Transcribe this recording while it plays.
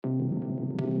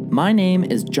My name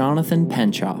is Jonathan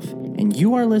Penchoff, and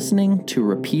you are listening to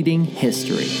Repeating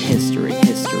History. History.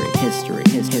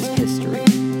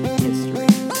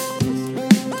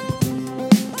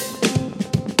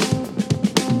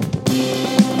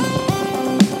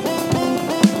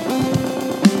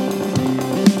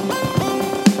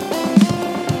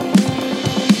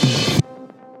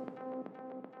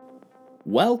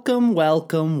 Welcome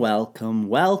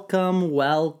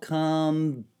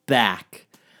back.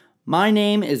 My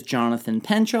name is Jonathan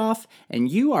Penchoff,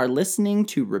 and you are listening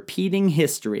to Repeating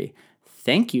History.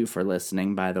 Thank you for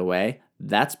listening, by the way.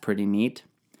 That's pretty neat.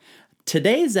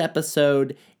 Today's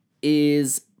episode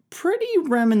is pretty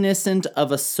reminiscent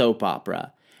of a soap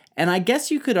opera. And I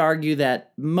guess you could argue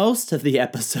that most of the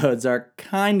episodes are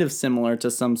kind of similar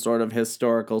to some sort of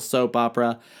historical soap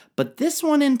opera, but this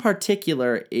one in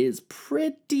particular is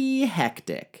pretty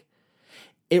hectic.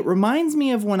 It reminds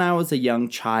me of when I was a young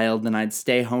child and I'd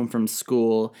stay home from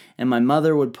school and my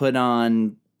mother would put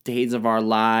on Days of Our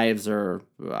Lives or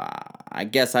I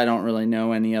guess I don't really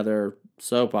know any other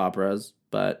soap operas,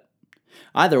 but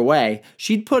either way,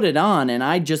 she'd put it on and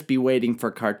I'd just be waiting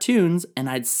for cartoons and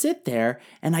I'd sit there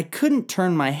and I couldn't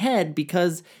turn my head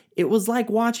because it was like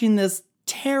watching this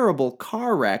terrible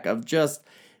car wreck of just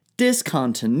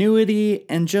discontinuity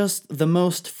and just the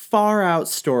most far out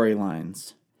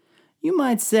storylines. You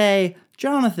might say,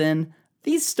 Jonathan,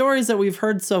 these stories that we've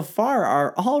heard so far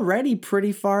are already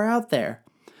pretty far out there.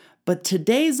 But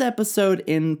today's episode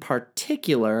in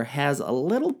particular has a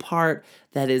little part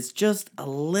that is just a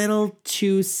little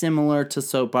too similar to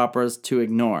soap operas to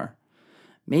ignore.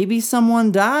 Maybe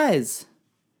someone dies,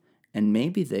 and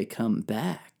maybe they come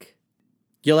back.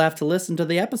 You'll have to listen to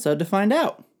the episode to find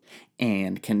out.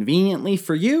 And conveniently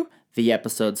for you, the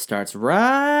episode starts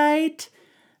right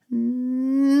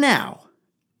now.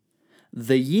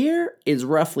 The year is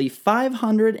roughly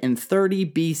 530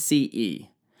 BCE.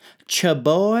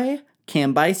 Chaboy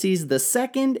Cambyses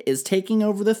II is taking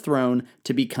over the throne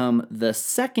to become the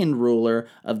second ruler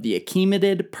of the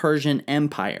Achaemenid Persian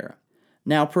Empire.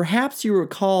 Now, perhaps you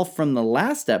recall from the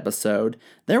last episode,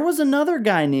 there was another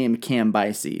guy named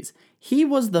Cambyses. He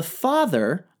was the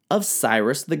father of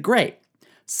Cyrus the Great.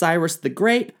 Cyrus the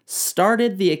Great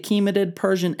started the Achaemenid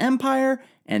Persian Empire,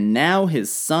 and now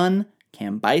his son,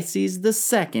 Cambyses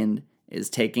II, is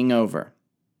taking over.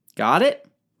 Got it?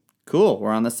 Cool,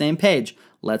 we're on the same page.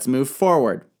 Let's move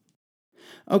forward.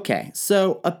 Okay,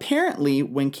 so apparently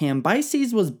when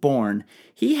Cambyses was born,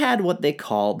 he had what they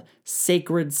called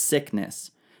sacred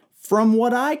sickness. From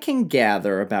what I can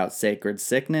gather about sacred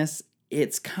sickness,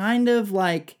 it's kind of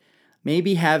like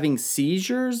maybe having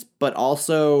seizures, but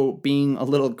also being a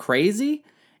little crazy.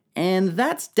 And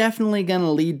that's definitely going to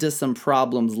lead to some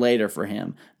problems later for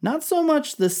him. Not so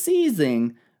much the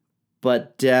seizing,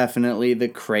 but definitely the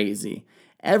crazy.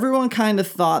 Everyone kind of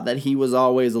thought that he was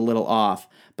always a little off,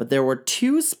 but there were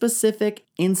two specific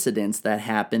incidents that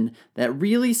happened that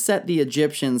really set the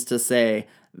Egyptians to say,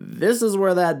 this is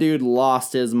where that dude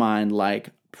lost his mind,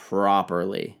 like,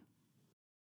 properly.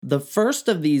 The first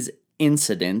of these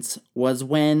incidents was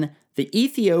when the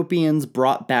Ethiopians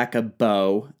brought back a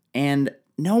bow and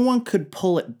no one could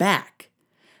pull it back.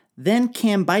 Then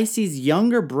Cambyses'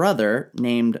 younger brother,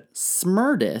 named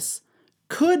Smerdis,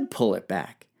 could pull it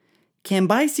back.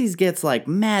 Cambyses gets like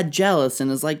mad jealous and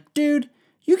is like, dude,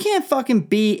 you can't fucking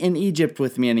be in Egypt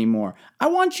with me anymore. I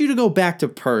want you to go back to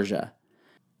Persia.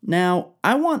 Now,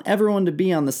 I want everyone to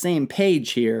be on the same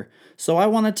page here, so I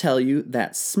want to tell you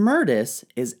that Smerdis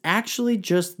is actually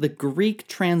just the Greek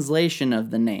translation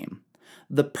of the name.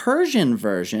 The Persian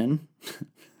version,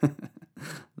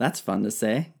 that's fun to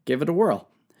say, give it a whirl.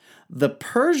 The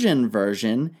Persian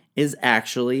version is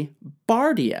actually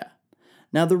Bardia.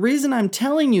 Now, the reason I'm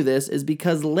telling you this is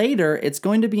because later it's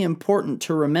going to be important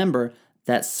to remember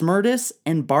that Smerdis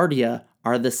and Bardia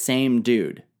are the same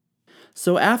dude.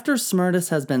 So after Smerdis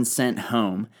has been sent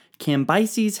home,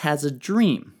 Cambyses has a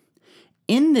dream.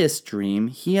 In this dream,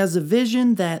 he has a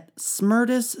vision that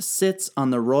Smerdis sits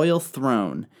on the royal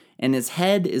throne and his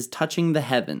head is touching the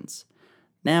heavens.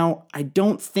 Now, I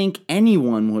don't think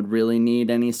anyone would really need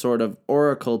any sort of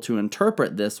oracle to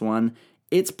interpret this one.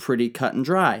 It's pretty cut and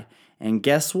dry. And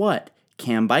guess what?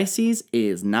 Cambyses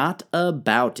is not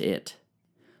about it.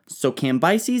 So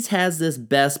Cambyses has this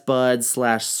best bud /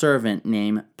 servant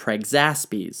named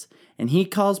Prexaspes. And he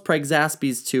calls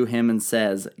Prexaspes to him and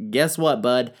says, guess what,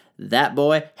 bud? That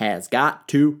boy has got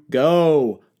to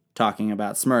go. Talking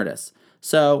about Smerdis.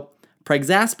 So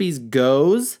Prexaspes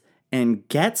goes and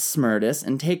gets Smerdis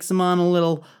and takes him on a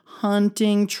little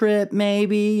hunting trip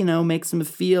maybe, makes him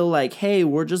feel like, hey,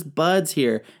 we're just buds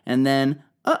here. And then,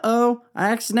 I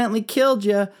accidentally killed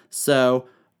you. So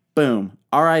Boom.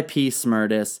 R.I.P.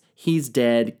 Smerdis. He's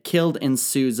dead, killed in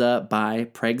Susa by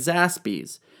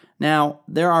Prexaspes. Now,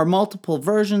 there are multiple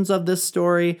versions of this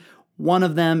story. One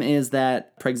of them is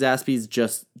that Prexaspes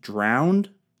just drowned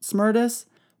Smerdis,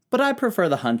 but I prefer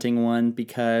the hunting one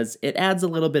because it adds a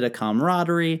little bit of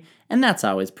camaraderie, and that's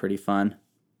always pretty fun.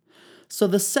 So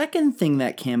the second thing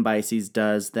that Cambyses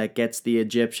does that gets the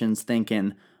Egyptians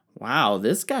thinking, wow,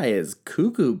 this guy is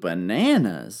cuckoo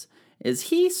bananas, is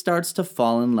he starts to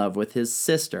fall in love with his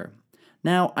sister.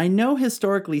 Now, I know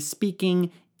historically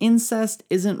speaking, incest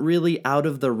isn't really out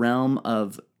of the realm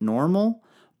of normal,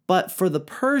 but for the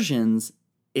Persians,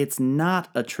 it's not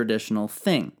a traditional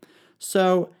thing.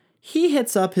 So he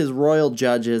hits up his royal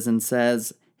judges and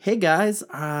says, hey guys,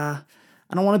 I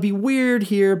don't want to be weird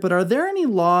here, but are there any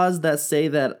laws that say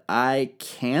that I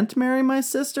can't marry my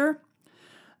sister?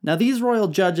 Now, these royal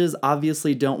judges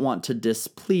obviously don't want to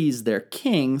displease their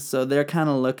king, so they're kind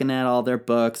of looking at all their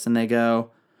books and they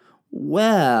go,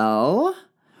 well,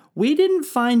 we didn't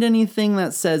find anything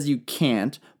that says you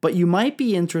can't, but you might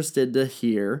be interested to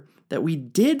hear that we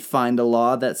did find a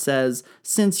law that says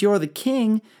since you're the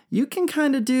king, you can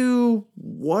kind of do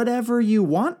whatever you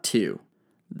want to.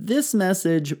 This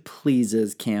message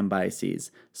pleases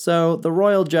Cambyses, so the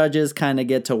royal judges kind of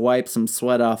get to wipe some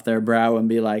sweat off their brow and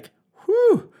be like,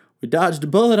 whew, we dodged a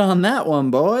bullet on that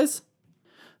one, boys.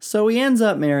 So he ends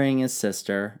up marrying his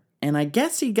sister, and I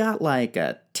guess he got like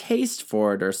a taste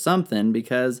for it or something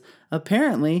because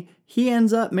apparently he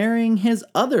ends up marrying his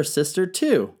other sister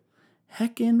too.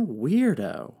 Heckin'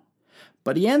 weirdo.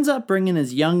 But he ends up bringing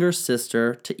his younger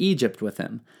sister to Egypt with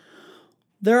him.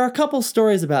 There are a couple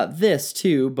stories about this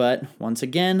too, but once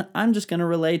again, I'm just going to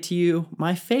relay to you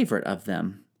my favorite of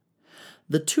them.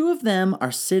 The two of them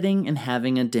are sitting and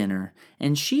having a dinner,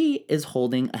 and she is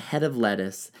holding a head of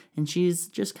lettuce, and she's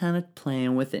just kind of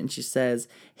playing with it, and she says,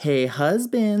 hey,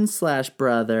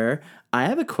 husband/brother, I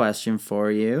have a question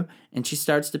for you. And she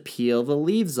starts to peel the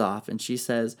leaves off, and she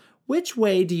says, which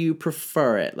way do you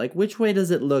prefer it? Like, which way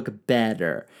does it look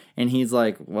better? And he's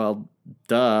like, well,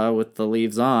 duh, with the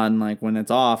leaves on, like when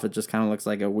it's off, it just kind of looks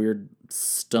like a weird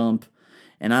stump.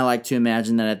 And I like to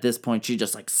imagine that at this point, she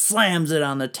just like slams it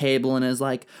on the table and is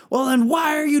like, well, then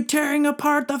why are you tearing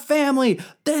apart the family?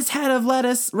 This head of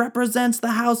lettuce represents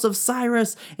the house of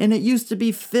Cyrus, and it used to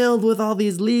be filled with all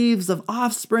these leaves of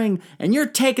offspring, and you're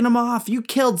taking them off. You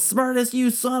killed Smerdis,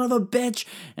 you son of a bitch.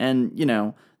 And, you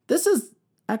know, this is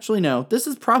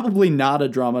probably not a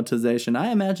dramatization.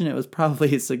 I imagine it was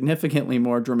probably significantly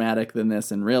more dramatic than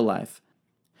this in real life.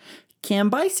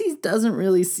 Cambyses doesn't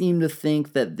really seem to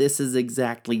think that this is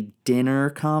exactly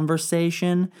dinner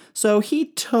conversation, so he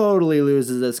totally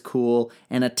loses his cool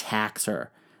and attacks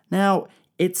her. Now,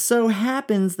 it so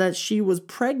happens that she was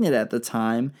pregnant at the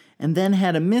time and then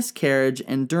had a miscarriage,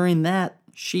 and during that,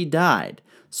 she died.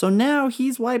 So now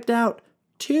he's wiped out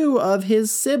 2 of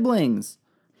his siblings.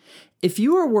 If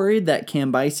you were worried that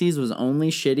Cambyses was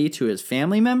only shitty to his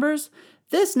family members,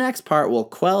 this next part will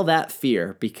quell that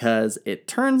fear because it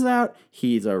turns out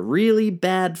he's a really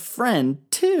bad friend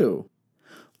too.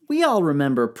 We all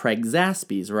remember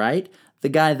Prexaspes, right? The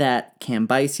guy that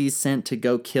Cambyses sent to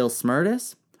go kill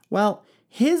Smerdis? Well,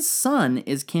 his son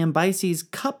is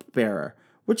Cambyses' cupbearer,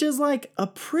 which is like a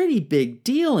pretty big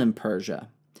deal in Persia.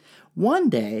 One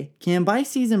day,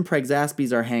 Cambyses and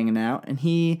Prexaspes are hanging out, and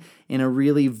he, in a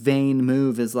really vain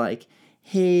move, is like,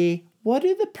 hey, what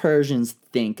do the Persians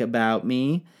think about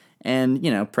me? And,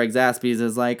 you know, Prexaspes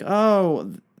is like,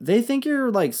 oh, they think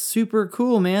you're, like, super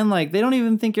cool, man. Like, they don't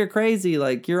even think you're crazy.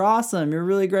 Like, you're awesome. You're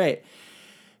really great.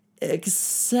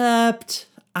 Except,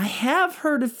 I have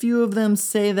heard a few of them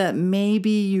say that maybe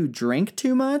you drink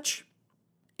too much.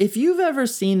 If you've ever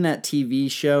seen that TV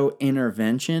show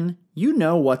Intervention, you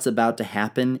know what's about to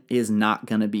happen is not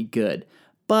going to be good.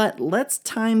 But let's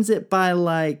times it by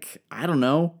like, I don't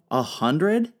know,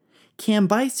 100.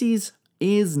 Cambyses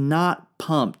is not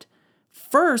pumped.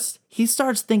 First, he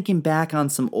starts thinking back on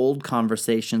some old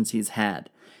conversations he's had.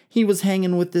 He was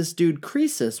hanging with this dude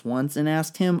Croesus once and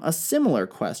asked him a similar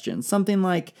question. Something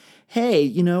like, hey,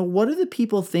 you know, what do the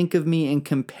people think of me in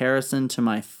comparison to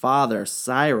my father,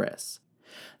 Cyrus?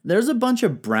 There's a bunch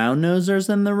of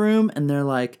brown-nosers in the room, and they're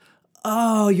like,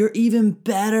 oh, you're even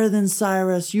better than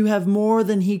Cyrus. You have more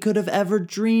than he could have ever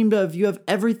dreamed of. You have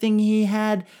everything he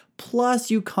had,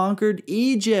 plus you conquered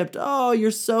Egypt. Oh,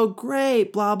 you're so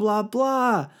great, blah, blah,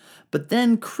 blah. But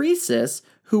then Croesus,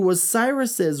 who was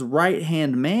Cyrus's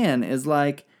right-hand man, is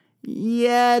like,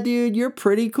 yeah, dude, you're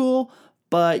pretty cool,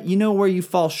 but you know where you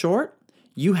fall short?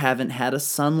 You haven't had a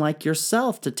son like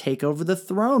yourself to take over the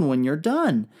throne when you're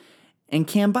done. And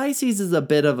Cambyses is a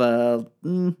bit of a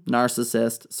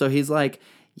narcissist, so he's like,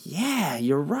 Yeah,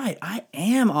 you're right. I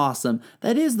am awesome.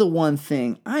 That is the one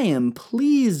thing. I am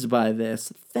pleased by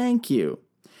this. Thank you.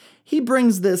 He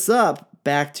brings this up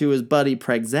back to his buddy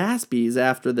Prexaspes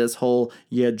after this whole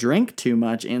you drink too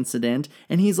much incident,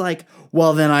 and he's like,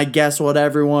 well, then I guess what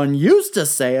everyone used to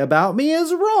say about me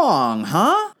is wrong,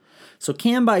 huh? So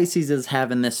Cambyses is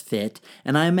having this fit,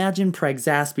 and I imagine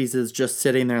Prexaspes is just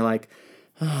sitting there like,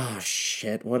 oh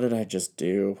shit, what did I just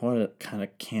do? What kind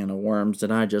of can of worms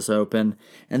did I just open?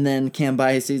 And then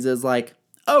Cambyses is like,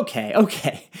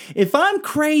 okay, if I'm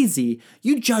crazy,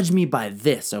 you judge me by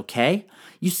this, okay?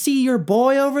 You see your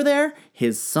boy over there?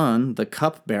 His son, the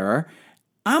cupbearer.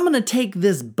 I'm gonna take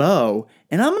this bow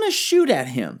and I'm gonna shoot at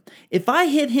him. If I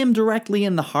hit him directly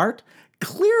in the heart,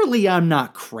 clearly I'm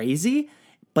not crazy.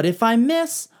 But if I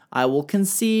miss, I will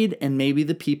concede and maybe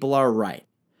the people are right.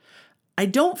 I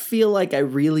don't feel like I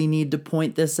really need to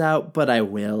point this out, but I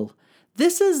will.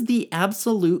 This is the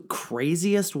absolute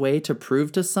craziest way to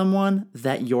prove to someone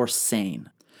that you're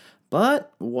sane.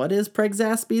 But what is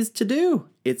Prexaspes to do?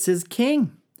 It's his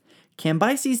king.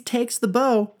 Cambyses takes the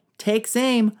bow, takes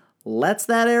aim, lets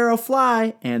that arrow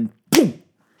fly, and boom!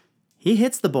 He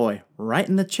hits the boy right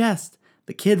in the chest.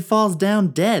 The kid falls down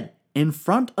dead in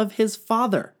front of his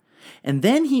father. And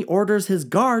then he orders his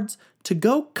guards to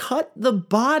go cut the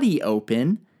body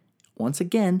open, once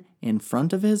again in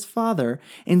front of his father,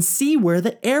 and see where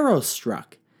the arrow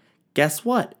struck. Guess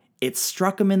what? It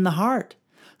struck him in the heart.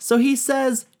 So he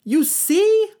says, you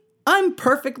see? I'm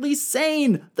perfectly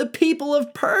sane. The people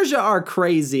of Persia are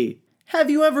crazy. Have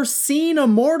you ever seen a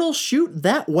mortal shoot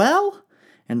that well?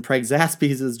 And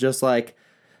Prexaspes is just like,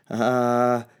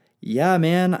 yeah,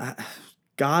 man,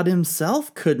 God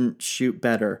himself couldn't shoot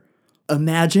better.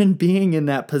 Imagine being in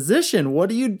that position. What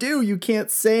do? You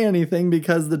can't say anything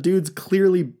because the dude's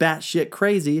clearly batshit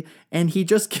crazy and he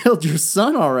just killed your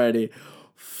son already.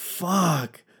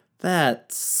 Fuck,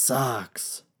 that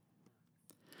sucks.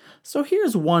 So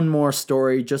here's one more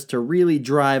story just to really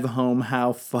drive home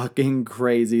how fucking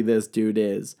crazy this dude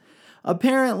is.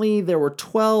 Apparently, there were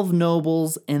 12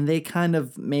 nobles and they kind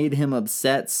of made him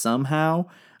upset somehow.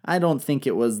 I don't think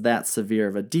it was that severe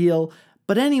of a deal.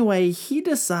 But anyway, he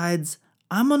decides,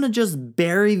 I'm gonna just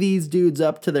bury these dudes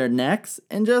up to their necks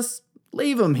and just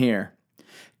leave them here.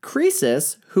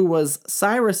 Croesus, who was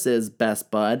Cyrus's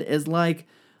best bud, is like,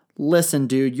 listen,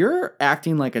 dude, you're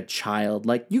acting like a child.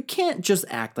 Like, you can't just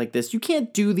act like this. You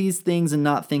can't do these things and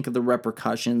not think of the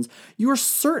repercussions. You're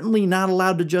certainly not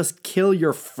allowed to just kill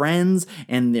your friends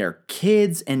and their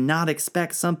kids and not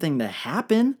expect something to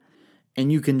happen. And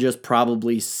you can just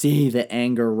probably see the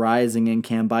anger rising in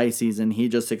Cambyses, and he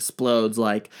just explodes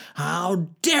like, how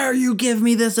dare you give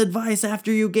me this advice after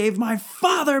you gave my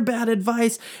father bad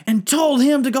advice and told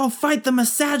him to go fight the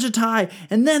Massagetai,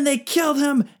 and then they killed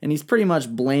him. And he's pretty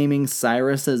much blaming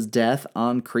Cyrus's death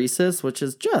on Croesus, which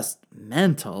is just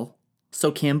mental. So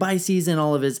Cambyses, in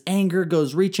all of his anger,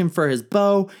 goes reaching for his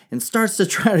bow and starts to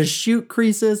try to shoot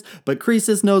Croesus, but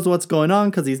Croesus knows what's going on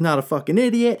because he's not a fucking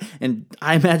idiot, and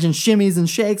I imagine shimmies and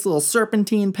shakes a little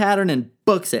serpentine pattern and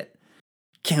books it.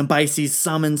 Cambyses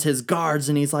summons his guards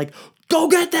and he's like, go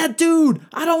get that dude!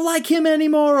 I don't like him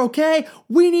anymore, okay?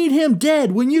 We need him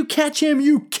dead. When you catch him,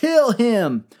 you kill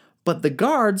him! But the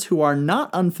guards, who are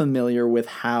not unfamiliar with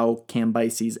how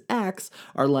Cambyses acts,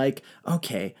 are like,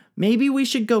 okay, maybe we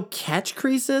should go catch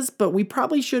Croesus, but we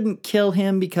probably shouldn't kill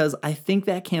him because I think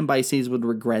that Cambyses would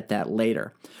regret that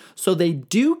later. So they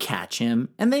do catch him,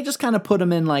 and they just kind of put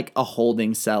him in like a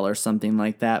holding cell or something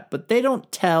like that, but they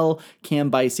don't tell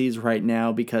Cambyses right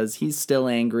now because he's still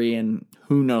angry and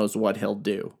who knows what he'll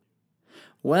do.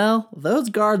 Well, those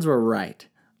guards were right.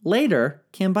 Later,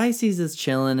 Cambyses is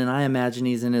chilling, and I imagine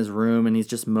he's in his room and he's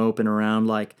just moping around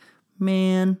like,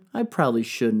 man, I probably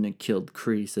shouldn't have killed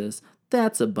Croesus.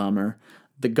 That's a bummer.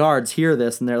 The guards hear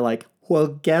this and they're like, well,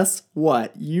 guess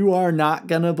what? You are not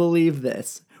gonna believe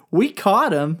this. We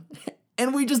caught him,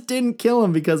 and we just didn't kill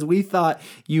him because we thought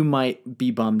you might be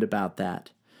bummed about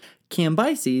that.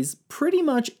 Cambyses, pretty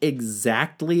much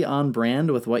exactly on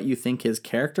brand with what you think his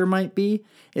character might be,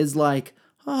 is like,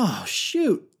 oh,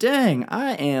 shoot, dang,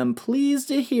 I am pleased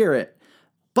to hear it.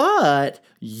 But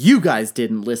you guys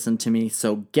didn't listen to me,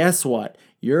 so guess what?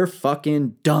 You're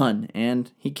fucking done.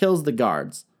 And he kills the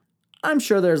guards. I'm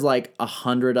sure there's like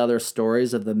 100 other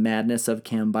stories of the madness of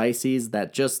Cambyses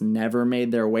that just never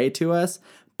made their way to us.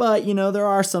 But, you know, there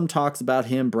are some talks about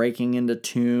him breaking into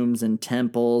tombs and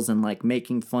temples and like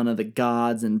making fun of the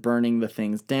gods and burning the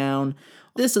things down.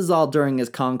 This is all during his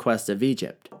conquest of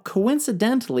Egypt.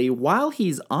 Coincidentally, while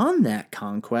he's on that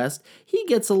conquest, he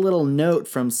gets a little note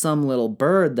from some little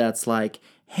bird that's like,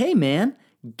 hey man,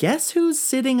 guess who's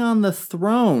sitting on the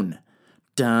throne?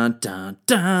 Dun, dun,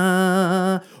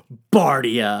 dun.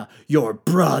 Bardia, your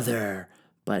brother.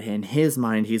 But in his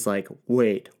mind, he's like,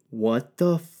 wait, what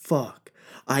the fuck?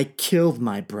 I killed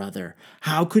my brother.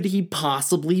 How could he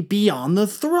possibly be on the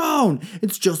throne?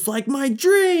 It's just like my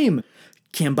dream.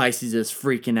 Cambyses is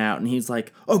freaking out and he's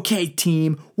like, okay,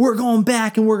 team, we're going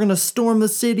back and we're going to storm the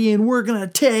city and we're going to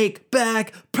take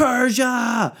back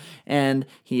Persia. And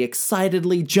he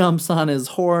excitedly jumps on his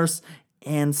horse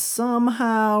and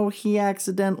somehow he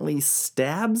accidentally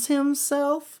stabs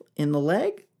himself in the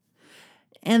leg.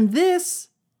 And this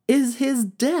is his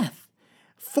death.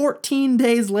 14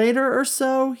 days later or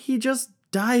so, he just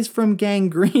dies from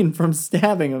gangrene from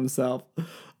stabbing himself,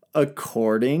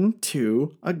 according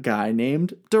to a guy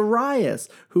named Darius,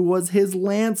 who was his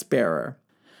lance bearer.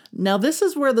 Now, this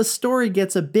is where the story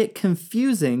gets a bit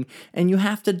confusing, and you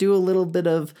have to do a little bit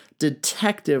of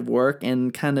detective work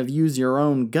and kind of use your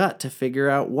own gut to figure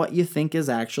out what you think is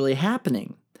actually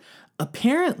happening.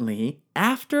 Apparently,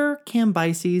 after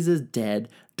Cambyses is dead,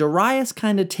 Darius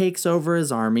kind of takes over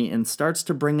his army and starts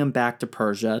to bring him back to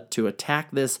Persia to attack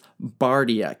this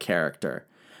Bardia character.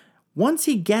 Once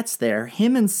he gets there,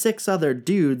 him and 6 other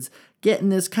dudes get in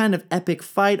this kind of epic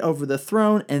fight over the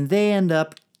throne, and they end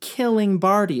up killing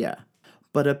Bardia.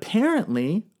 But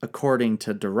apparently, according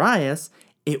to Darius,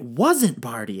 it wasn't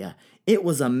Bardia. It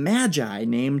was a magi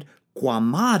named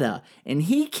Guamata, and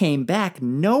he came back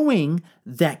knowing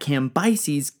that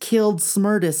Cambyses killed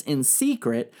Smerdis in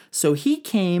secret, so he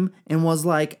came and was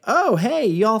like, oh, hey,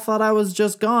 y'all thought I was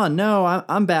just gone. No,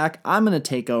 I'm back. I'm going to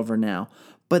take over now.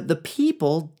 But the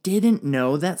people didn't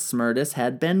know that Smerdis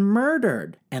had been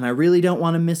murdered. And I really don't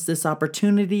want to miss this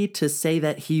opportunity to say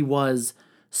that he was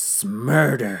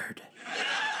smurdered.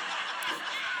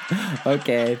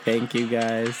 Okay, thank you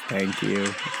guys. Thank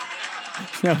you.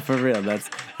 No, for real,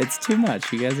 it's too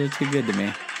much. You guys are too good to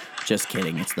me. Just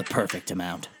kidding, it's the perfect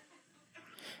amount.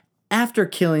 After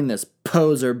killing this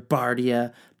poser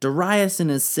Bardia, Darius and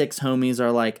his 6 homies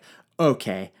are like,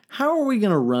 okay, how are we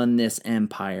going to run this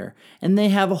empire? And they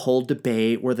have a whole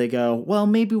debate where they go, well,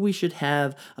 maybe we should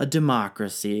have a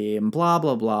democracy and blah,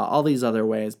 blah, blah, all these other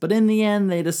ways. But in the end,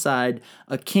 they decide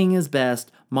a king is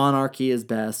best, monarchy is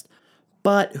best.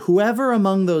 But whoever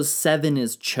among those 7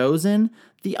 is chosen,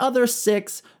 the other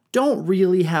 6 don't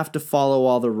really have to follow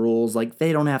all the rules. Like,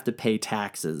 they don't have to pay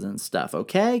taxes and stuff,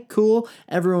 okay? Cool.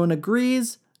 Everyone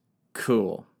agrees?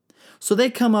 Cool. So they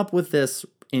come up with this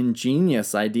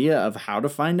ingenious idea of how to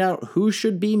find out who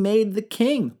should be made the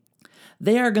king.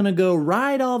 They are going to go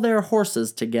ride all their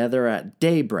horses together at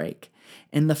daybreak.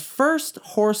 And the first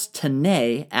horse to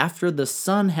neigh after the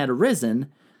sun had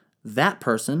risen, that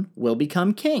person will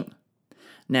become king.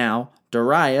 Now,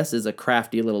 Darius is a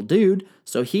crafty little dude,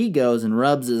 so he goes and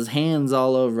rubs his hands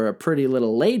all over a pretty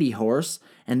little lady horse,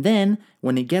 and then,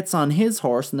 when he gets on his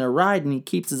horse and they're riding, he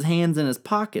keeps his hands in his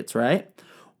pockets, right?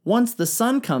 Once the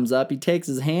sun comes up, he takes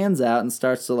his hands out and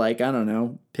starts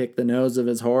to, pick the nose of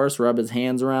his horse, rub his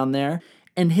hands around there,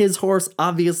 and his horse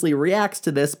obviously reacts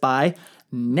to this by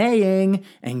neighing,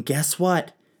 and guess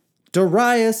what?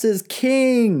 Darius is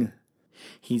king!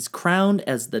 He's crowned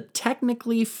as the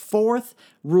technically 4th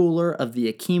ruler of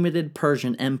the Achaemenid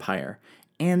Persian Empire.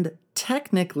 And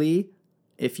technically,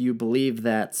 if you believe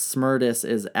that Smerdis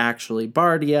is actually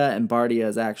Bardia and Bardia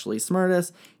is actually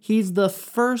Smerdis, he's the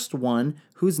first one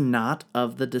who's not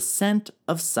of the descent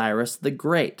of Cyrus the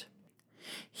Great.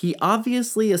 He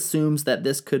obviously assumes that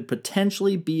this could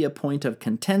potentially be a point of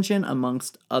contention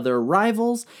amongst other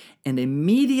rivals, and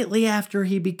immediately after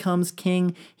he becomes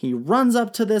king, he runs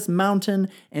up to this mountain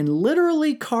and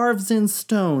literally carves in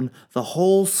stone the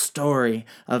whole story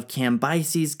of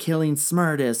Cambyses killing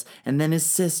Smerdis, and then his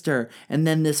sister, and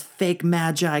then this fake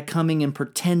magi coming and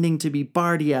pretending to be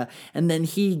Bardia, and then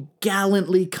he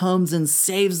gallantly comes and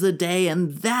saves the day,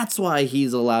 and that's why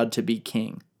he's allowed to be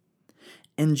king.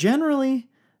 And generally,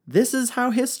 this is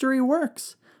how history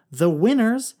works. The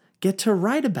winners get to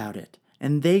write about it,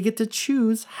 and they get to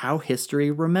choose how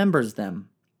history remembers them.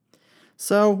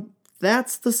 So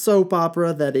that's the soap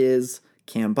opera that is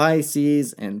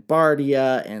Cambyses and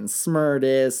Bardia and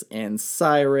Smerdis and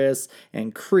Cyrus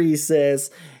and Croesus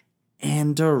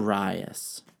and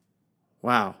Darius.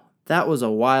 Wow, that was a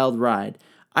wild ride.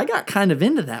 I got kind of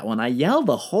into that one. I yelled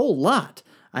a whole lot.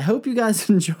 I hope you guys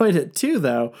enjoyed it too,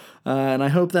 though, and I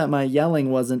hope that my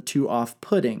yelling wasn't too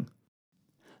off-putting.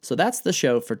 So that's the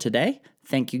show for today.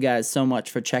 Thank you guys so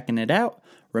much for checking it out.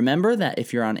 Remember that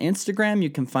if you're on Instagram, you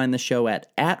can find the show at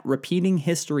Repeating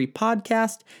History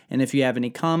Podcast, and if you have any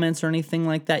comments or anything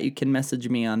like that, you can message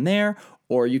me on there,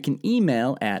 or you can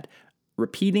email at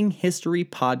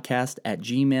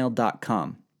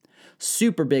repeatinghistorypodcast@gmail.com.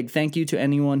 Super big thank you to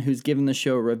anyone who's given the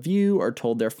show a review or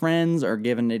told their friends or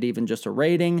given it even just a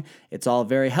rating. It's all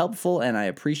very helpful and I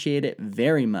appreciate it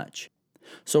very much.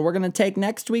 So we're going to take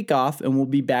next week off and we'll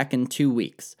be back in 2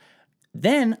 weeks.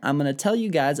 Then I'm going to tell you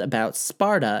guys about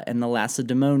Sparta and the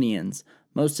Lacedaemonians.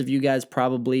 Most of you guys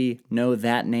probably know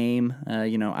that name.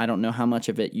 I don't know how much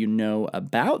of it you know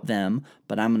about them,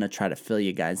 but I'm going to try to fill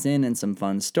you guys in some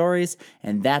fun stories,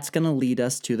 and that's going to lead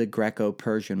us to the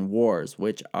Greco-Persian Wars,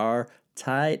 which are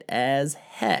tight as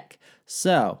heck.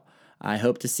 So, I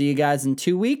hope to see you guys in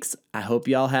 2 weeks. I hope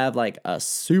y'all have like a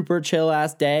super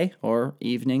chill-ass day or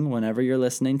evening whenever you're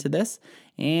listening to this,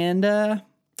 and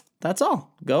that's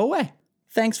all. Go away.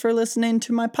 Thanks for listening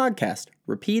to my podcast,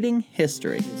 Repeating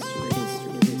History.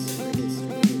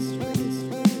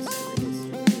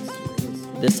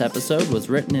 This episode was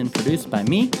written and produced by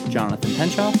me, Jonathan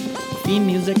Penchoff. Theme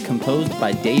music composed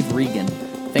by Dave Regan.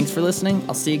 Thanks for listening.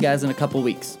 I'll see you guys in a couple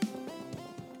weeks.